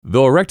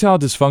Though erectile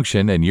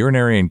dysfunction and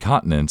urinary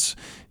incontinence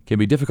can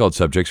be difficult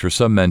subjects for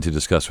some men to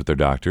discuss with their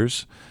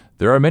doctors,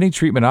 there are many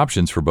treatment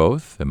options for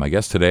both, and my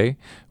guest today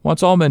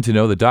wants all men to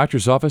know that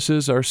doctors'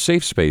 offices are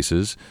safe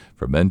spaces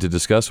for men to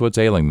discuss what's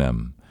ailing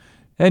them.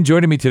 And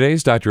joining me today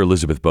is Dr.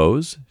 Elizabeth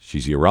Bose.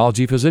 She's a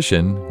urology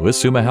physician with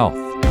Summa Health.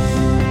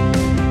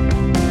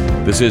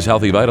 This is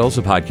Healthy Vitals,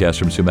 a podcast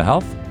from Summa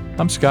Health.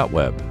 I'm Scott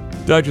Webb.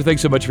 Doctor,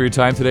 thanks so much for your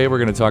time today. We're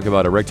going to talk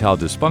about erectile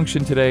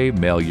dysfunction today,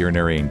 male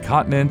urinary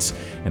incontinence,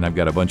 and I've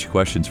got a bunch of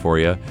questions for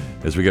you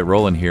as we get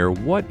rolling here.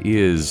 What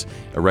is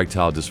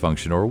erectile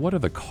dysfunction, or what are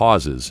the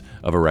causes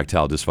of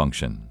erectile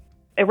dysfunction?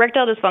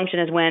 Erectile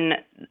dysfunction is when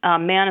a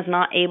man is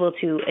not able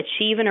to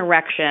achieve an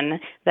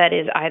erection that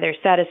is either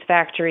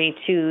satisfactory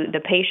to the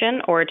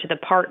patient or to the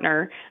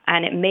partner,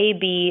 and it may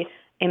be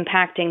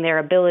impacting their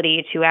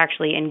ability to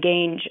actually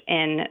engage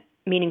in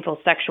meaningful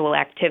sexual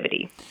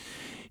activity.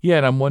 Yeah,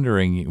 and I'm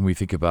wondering, when we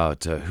think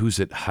about who's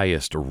at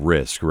highest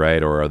risk,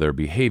 right? Or are there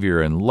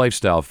behavior and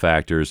lifestyle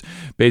factors?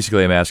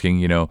 Basically, I'm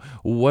asking,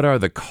 what are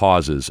the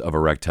causes of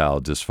erectile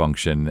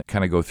dysfunction?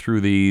 Kind of go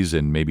through these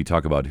and maybe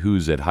talk about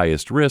who's at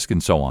highest risk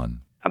and so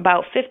on.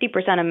 About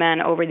 50% of men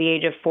over the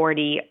age of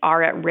 40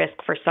 are at risk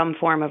for some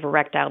form of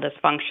erectile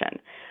dysfunction.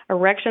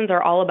 Erections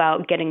are all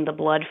about getting the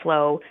blood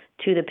flow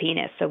to the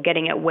penis, so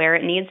getting it where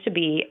it needs to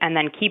be and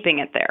then keeping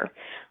it there.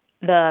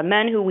 The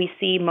men who we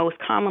see most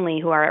commonly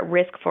who are at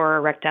risk for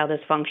erectile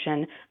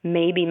dysfunction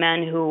may be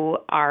men who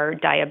are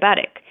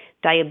diabetic.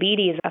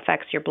 Diabetes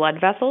affects your blood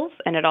vessels,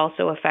 and it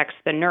also affects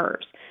the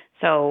nerves.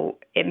 So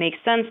it makes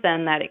sense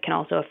then that it can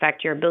also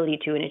affect your ability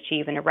to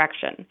achieve an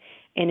erection.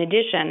 In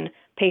addition,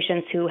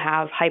 patients who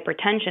have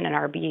hypertension and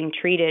are being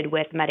treated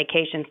with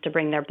medications to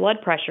bring their blood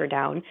pressure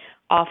down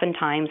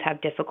oftentimes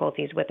have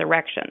difficulties with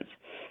erections.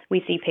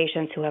 We see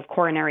patients who have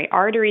coronary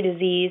artery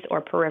disease or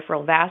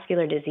peripheral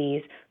vascular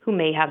disease who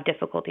may have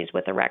difficulties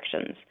with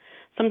erections.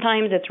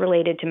 Sometimes it's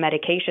related to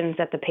medications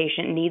that the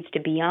patient needs to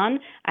be on,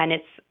 and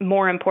it's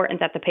more important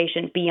that the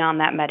patient be on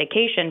that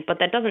medication, but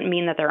that doesn't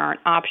mean that there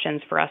aren't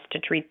options for us to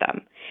treat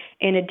them.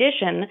 In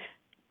addition,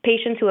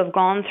 patients who have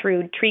gone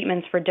through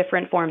treatments for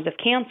different forms of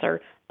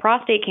cancer,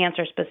 prostate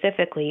cancer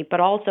specifically, but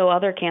also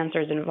other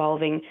cancers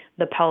involving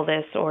the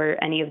pelvis or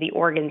any of the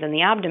organs in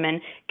the abdomen,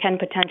 can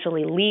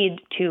potentially lead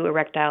to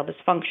erectile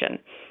dysfunction.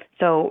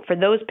 So for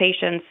those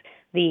patients,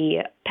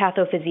 the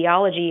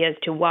pathophysiology as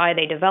to why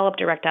they developed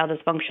erectile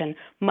dysfunction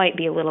might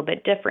be a little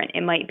bit different.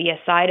 It might be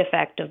a side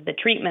effect of the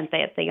treatment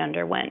that they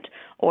underwent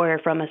or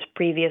from a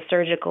previous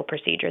surgical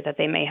procedure that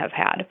they may have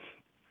had.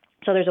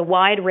 So there's a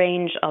wide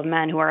range of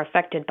men who are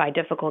affected by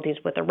difficulties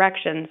with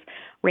erections,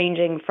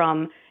 ranging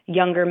from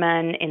younger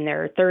men in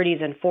their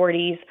 30s and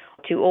 40s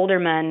to older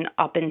men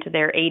up into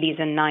their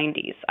 80s and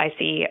 90s. I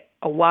see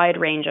a wide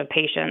range of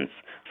patients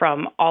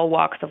from all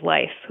walks of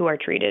life who are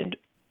treated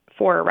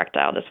for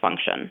erectile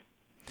dysfunction.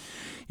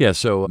 Yeah,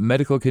 so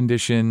medical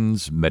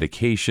conditions,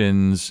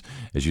 medications,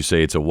 as you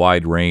say, it's a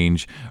wide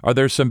range. Are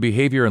there some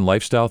behavior and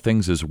lifestyle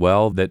things as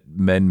well that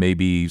men may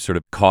be sort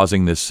of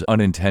causing this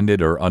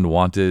unintended or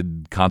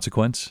unwanted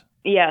consequence?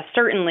 Yeah,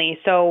 certainly.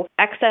 So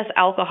excess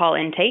alcohol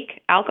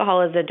intake.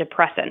 Alcohol is a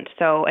depressant.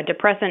 So a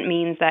depressant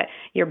means that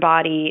your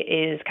body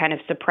is kind of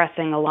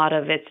suppressing a lot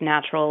of its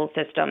natural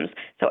systems.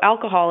 So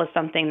alcohol is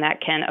something that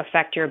can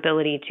affect your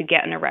ability to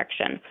get an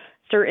erection.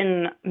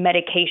 Certain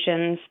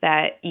medications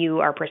that you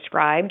are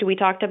prescribed, we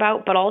talked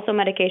about, but also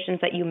medications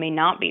that you may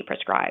not be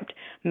prescribed.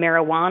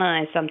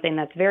 Marijuana is something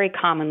that's very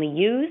commonly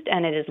used,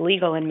 and it is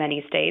legal in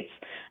many states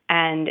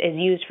and is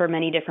used for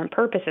many different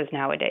purposes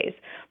nowadays.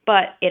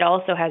 But it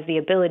also has the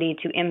ability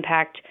to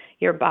impact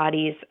your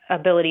body's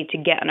ability to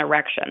get an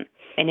erection.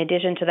 In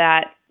addition to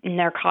that,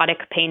 narcotic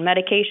pain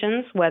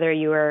medications, whether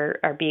you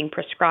are being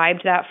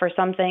prescribed that for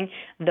something,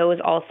 those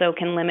also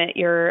can limit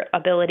your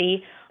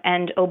ability,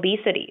 and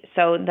obesity.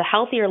 So the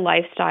healthier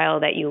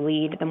lifestyle that you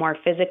lead, the more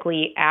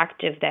physically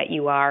active that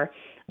you are,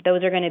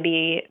 those are going to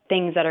be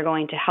things that are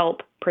going to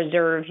help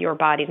preserve your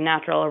body's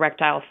natural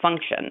erectile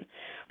function.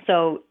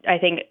 So I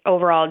think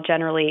overall,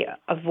 generally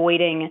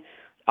avoiding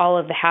all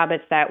of the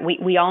habits that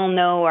we all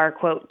know are,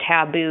 quote,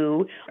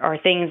 taboo, or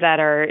things that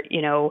are,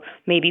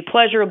 maybe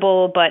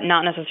pleasurable but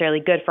not necessarily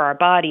good for our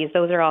bodies,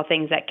 those are all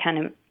things that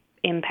can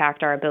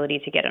impact our ability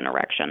to get an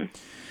erection.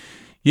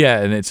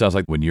 Yeah, and it sounds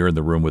like when you're in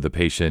the room with a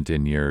patient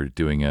and you're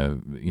doing a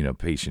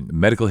patient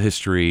medical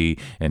history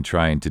and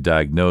trying to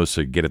diagnose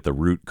or get at the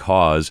root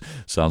cause,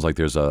 sounds like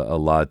there's a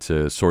lot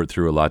to sort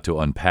through, a lot to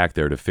unpack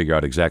there to figure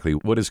out exactly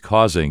what is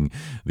causing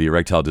the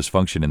erectile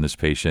dysfunction in this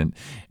patient.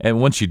 And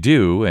once you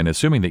do, and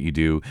assuming that you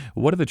do,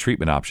 what are the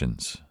treatment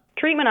options?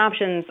 Treatment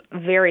options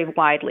vary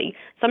widely.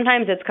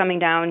 Sometimes it's coming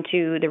down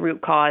to the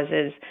root cause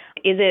is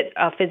it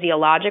a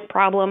physiologic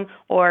problem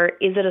or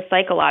is it a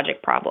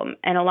psychologic problem?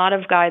 And a lot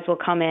of guys will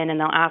come in and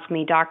they'll ask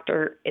me,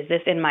 "Doctor, is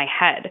this in my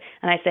head?"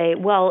 And I say,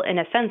 well, in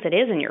a sense it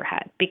is in your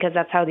head because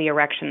that's how the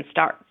erection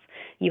starts.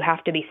 You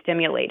have to be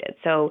stimulated.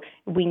 So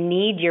we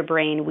need your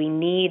brain. We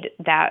need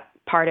that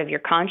part of your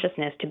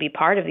consciousness to be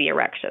part of the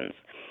erections.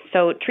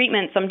 So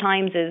treatment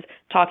sometimes is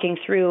talking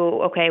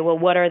through, okay, well,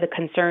 what are the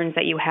concerns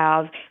that you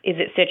have? Is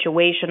it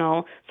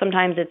situational?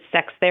 Sometimes it's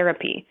sex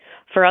therapy.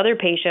 For other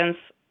patients,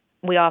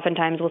 we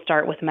oftentimes will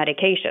start with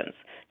medications.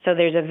 So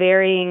there's a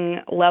varying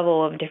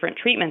level of different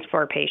treatments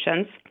for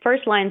patients.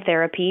 First-line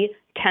therapy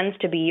tends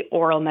to be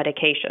oral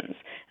medications,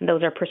 and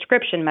those are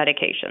prescription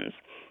medications.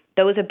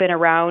 Those have been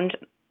around.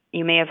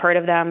 You may have heard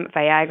of them,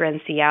 Viagra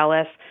and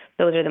Cialis.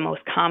 Those are the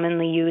most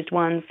commonly used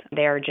ones.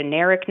 They are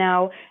generic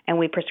now, and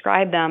we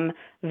prescribe them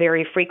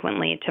very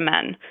frequently to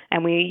men.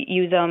 And we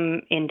use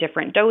them in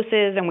different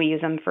doses, and we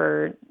use them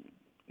for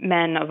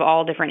men of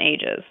all different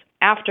ages.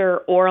 After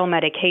oral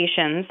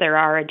medications, there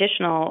are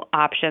additional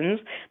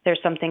options. There's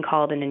something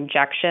called an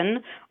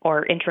injection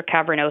or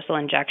intracavernosal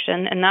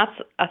injection, and that's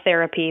a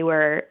therapy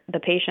where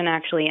the patient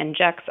actually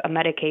injects a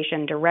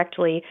medication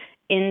directly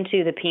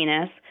into the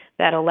penis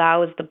that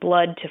allows the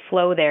blood to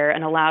flow there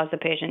and allows the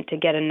patient to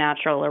get a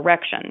natural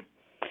erection.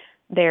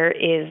 There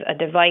is a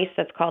device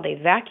that's called a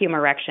vacuum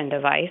erection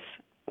device,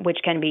 which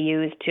can be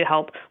used to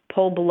help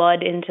pull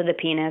blood into the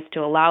penis to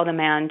allow the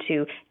man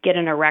to get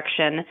an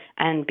erection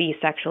and be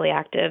sexually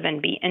active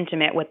and be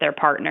intimate with their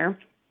partner.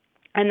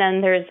 And then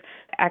there's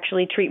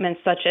actually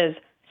treatments such as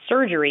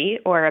surgery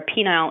or a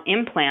penile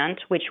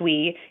implant, which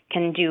we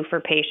can do for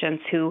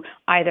patients who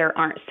either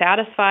aren't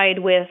satisfied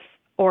with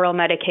oral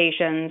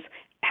medications,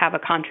 have a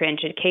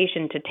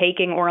contraindication to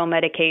taking oral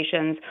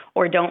medications,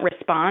 or don't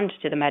respond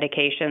to the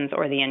medications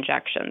or the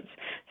injections.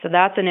 So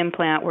that's an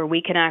implant where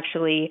we can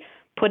actually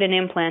put an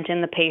implant in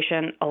the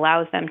patient,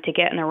 allows them to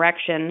get an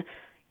erection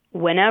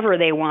whenever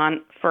they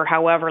want for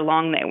however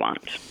long they want.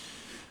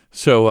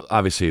 So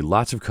obviously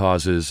lots of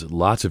causes,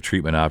 lots of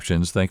treatment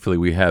options. Thankfully,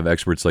 we have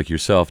experts like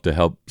yourself to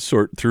help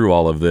sort through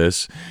all of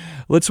this.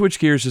 Let's switch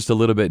gears just a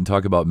little bit and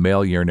talk about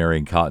male urinary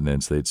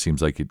incontinence. It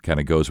seems like it kind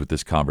of goes with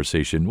this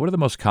conversation. What are the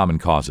most common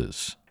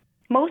causes?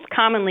 Most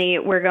commonly,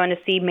 we're going to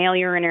see male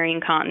urinary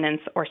incontinence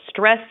or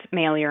stress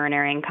male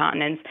urinary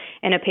incontinence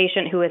in a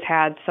patient who has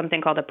had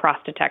something called a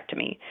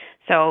prostatectomy.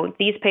 So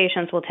these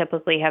patients will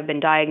typically have been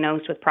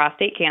diagnosed with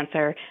prostate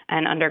cancer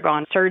and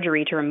undergone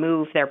surgery to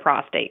remove their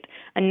prostate.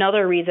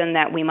 Another reason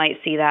that we might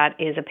see that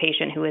is a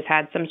patient who has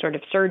had some sort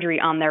of surgery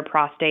on their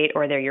prostate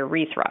or their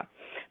urethra.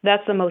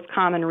 That's the most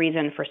common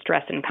reason for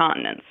stress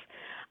incontinence.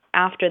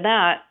 After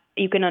that,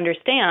 you can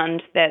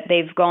understand that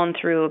they've gone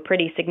through a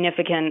pretty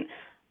significant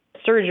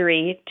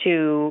surgery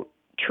to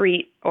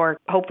treat or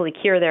hopefully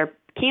cure their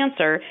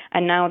cancer,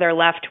 and now they're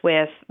left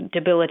with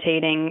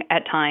debilitating,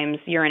 at times,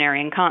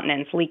 urinary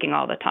incontinence, leaking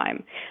all the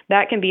time.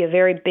 That can be a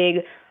very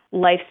big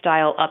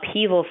lifestyle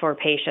upheaval for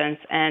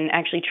patients, and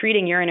actually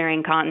treating urinary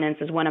incontinence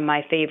is one of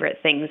my favorite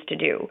things to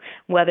do,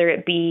 whether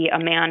it be a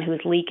man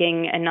who's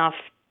leaking enough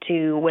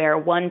to wear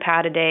 1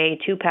 pad a day,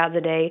 2 pads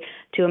a day,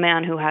 to a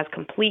man who has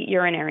complete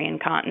urinary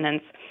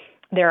incontinence.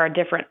 There are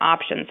different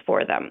options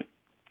for them.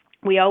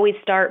 We always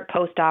start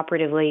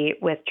post-operatively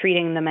with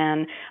treating the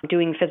men,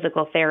 doing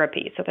physical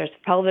therapy. So there's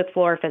pelvic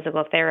floor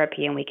physical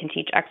therapy, and we can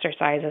teach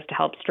exercises to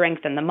help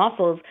strengthen the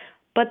muscles,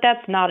 but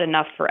that's not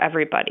enough for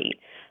everybody.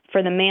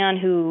 For the man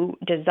who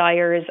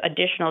desires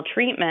additional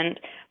treatment,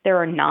 there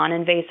are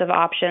non-invasive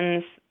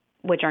options,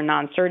 which are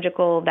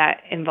non-surgical,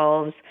 that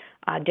involves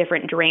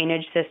different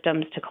drainage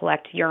systems to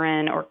collect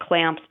urine or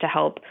clamps to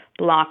help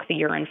block the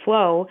urine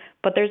flow.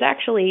 But there's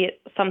actually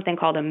something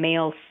called a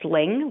male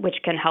sling, which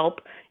can help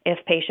if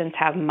patients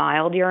have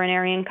mild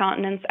urinary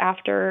incontinence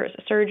after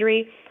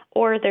surgery,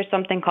 or there's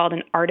something called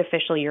an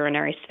artificial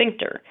urinary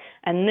sphincter.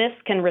 And this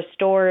can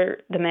restore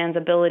the man's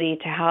ability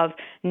to have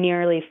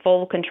nearly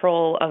full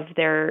control of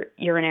their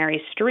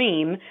urinary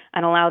stream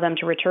and allow them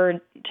to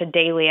return to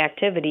daily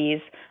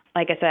activities.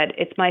 Like I said,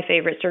 it's my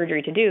favorite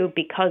surgery to do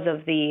because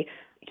of the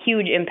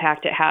huge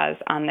impact it has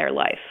on their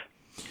life.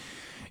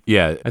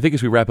 Yeah, I think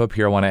as we wrap up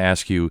here, I want to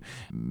ask you,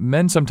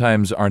 men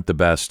sometimes aren't the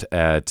best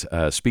at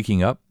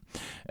speaking up,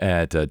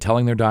 at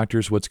telling their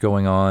doctors what's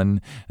going on.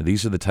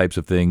 These are the types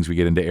of things we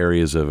get into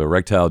areas of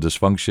erectile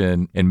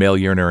dysfunction and male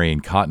urinary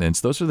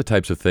incontinence. Those are the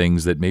types of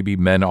things that maybe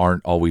men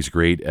aren't always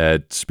great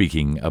at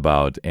speaking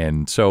about.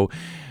 And so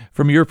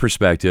from your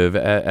perspective,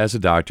 as a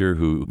doctor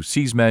who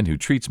sees men, who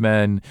treats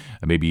men,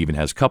 maybe even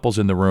has couples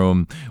in the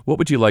room, what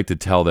would you like to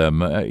tell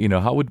them?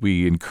 How would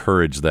we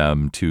encourage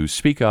them to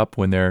speak up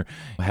when they're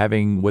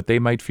having what they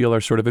might feel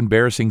are sort of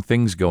embarrassing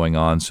things going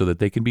on so that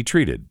they can be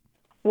treated?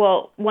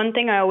 Well, one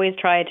thing I always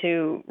try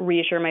to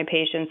reassure my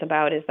patients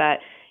about is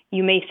that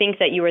you may think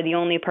that you are the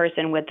only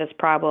person with this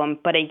problem,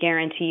 but I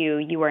guarantee you,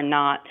 you are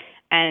not.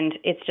 And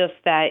it's just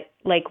that,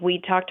 like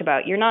we talked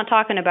about, you're not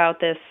talking about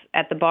this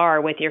at the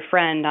bar with your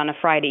friend on a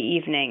Friday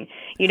evening.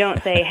 You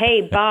don't say,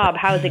 hey, Bob,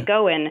 how's it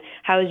going?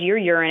 How's your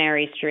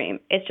urinary stream?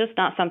 It's just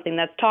not something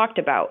that's talked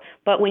about.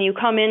 But when you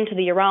come into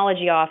the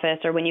urology office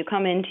or when you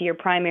come into your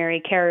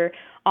primary care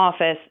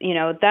office,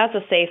 that's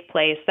a safe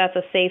place. That's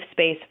a safe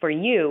space for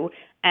you.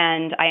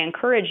 And I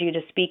encourage you to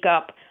speak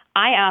up.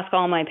 I ask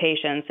all my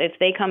patients, if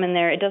they come in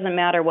there, it doesn't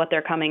matter what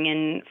they're coming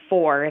in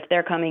for. If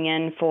they're coming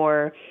in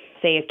for,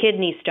 say, a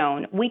kidney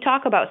stone, we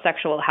talk about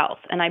sexual health.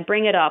 And I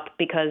bring it up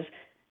because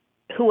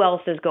who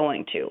else is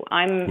going to?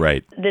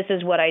 Right. This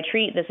is what I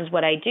treat, this is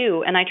what I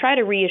do. And I try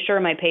to reassure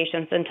my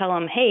patients and tell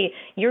them, hey,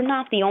 you're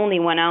not the only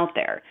one out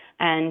there.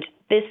 And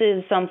this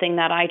is something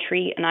that I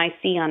treat and I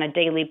see on a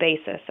daily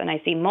basis. And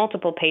I see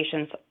multiple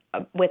patients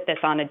with this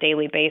on a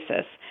daily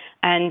basis.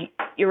 And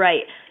you're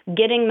right,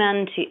 getting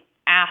men to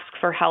ask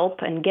for help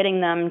and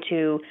getting them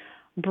to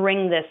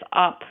bring this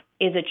up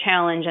is a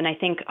challenge. And I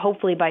think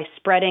hopefully by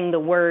spreading the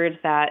word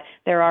that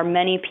there are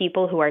many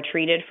people who are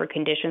treated for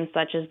conditions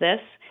such as this,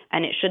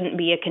 and it shouldn't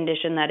be a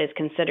condition that is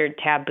considered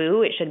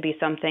taboo. It should be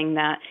something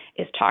that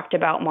is talked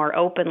about more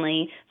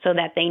openly so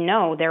that they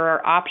know there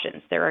are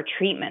options, there are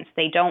treatments.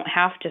 They don't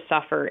have to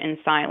suffer in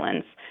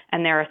silence.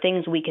 And there are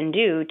things we can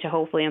do to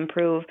hopefully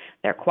improve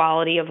their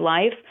quality of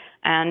life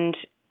and,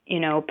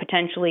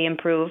 potentially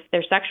improve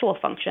their sexual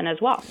function as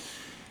well.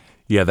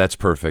 Yeah, that's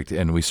perfect.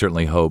 And we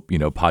certainly hope,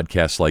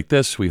 podcasts like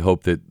this, we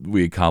hope that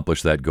we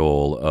accomplish that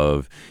goal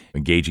of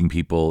engaging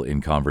people in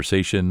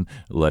conversation,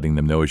 letting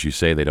them know, as you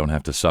say, they don't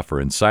have to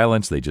suffer in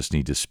silence. They just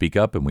need to speak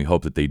up. And we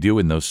hope that they do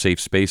in those safe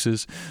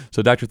spaces.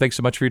 So, Doctor, thanks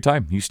so much for your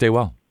time. You stay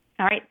well.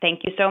 All right.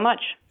 Thank you so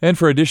much. And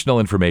for additional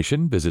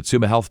information, visit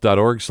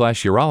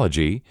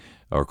sumahealth.org/urology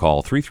or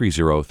call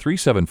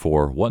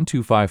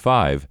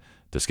 330-374-1255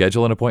 to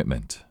schedule an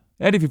appointment.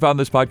 And if you found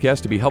this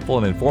podcast to be helpful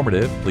and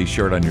informative, please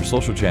share it on your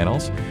social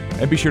channels.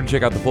 And be sure to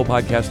check out the full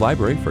podcast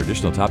library for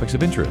additional topics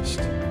of interest.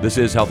 This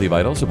is Healthy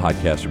Vitals, a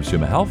podcast from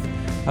Suma Health.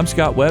 I'm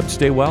Scott Webb.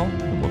 Stay well,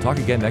 and we'll talk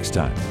again next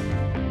time.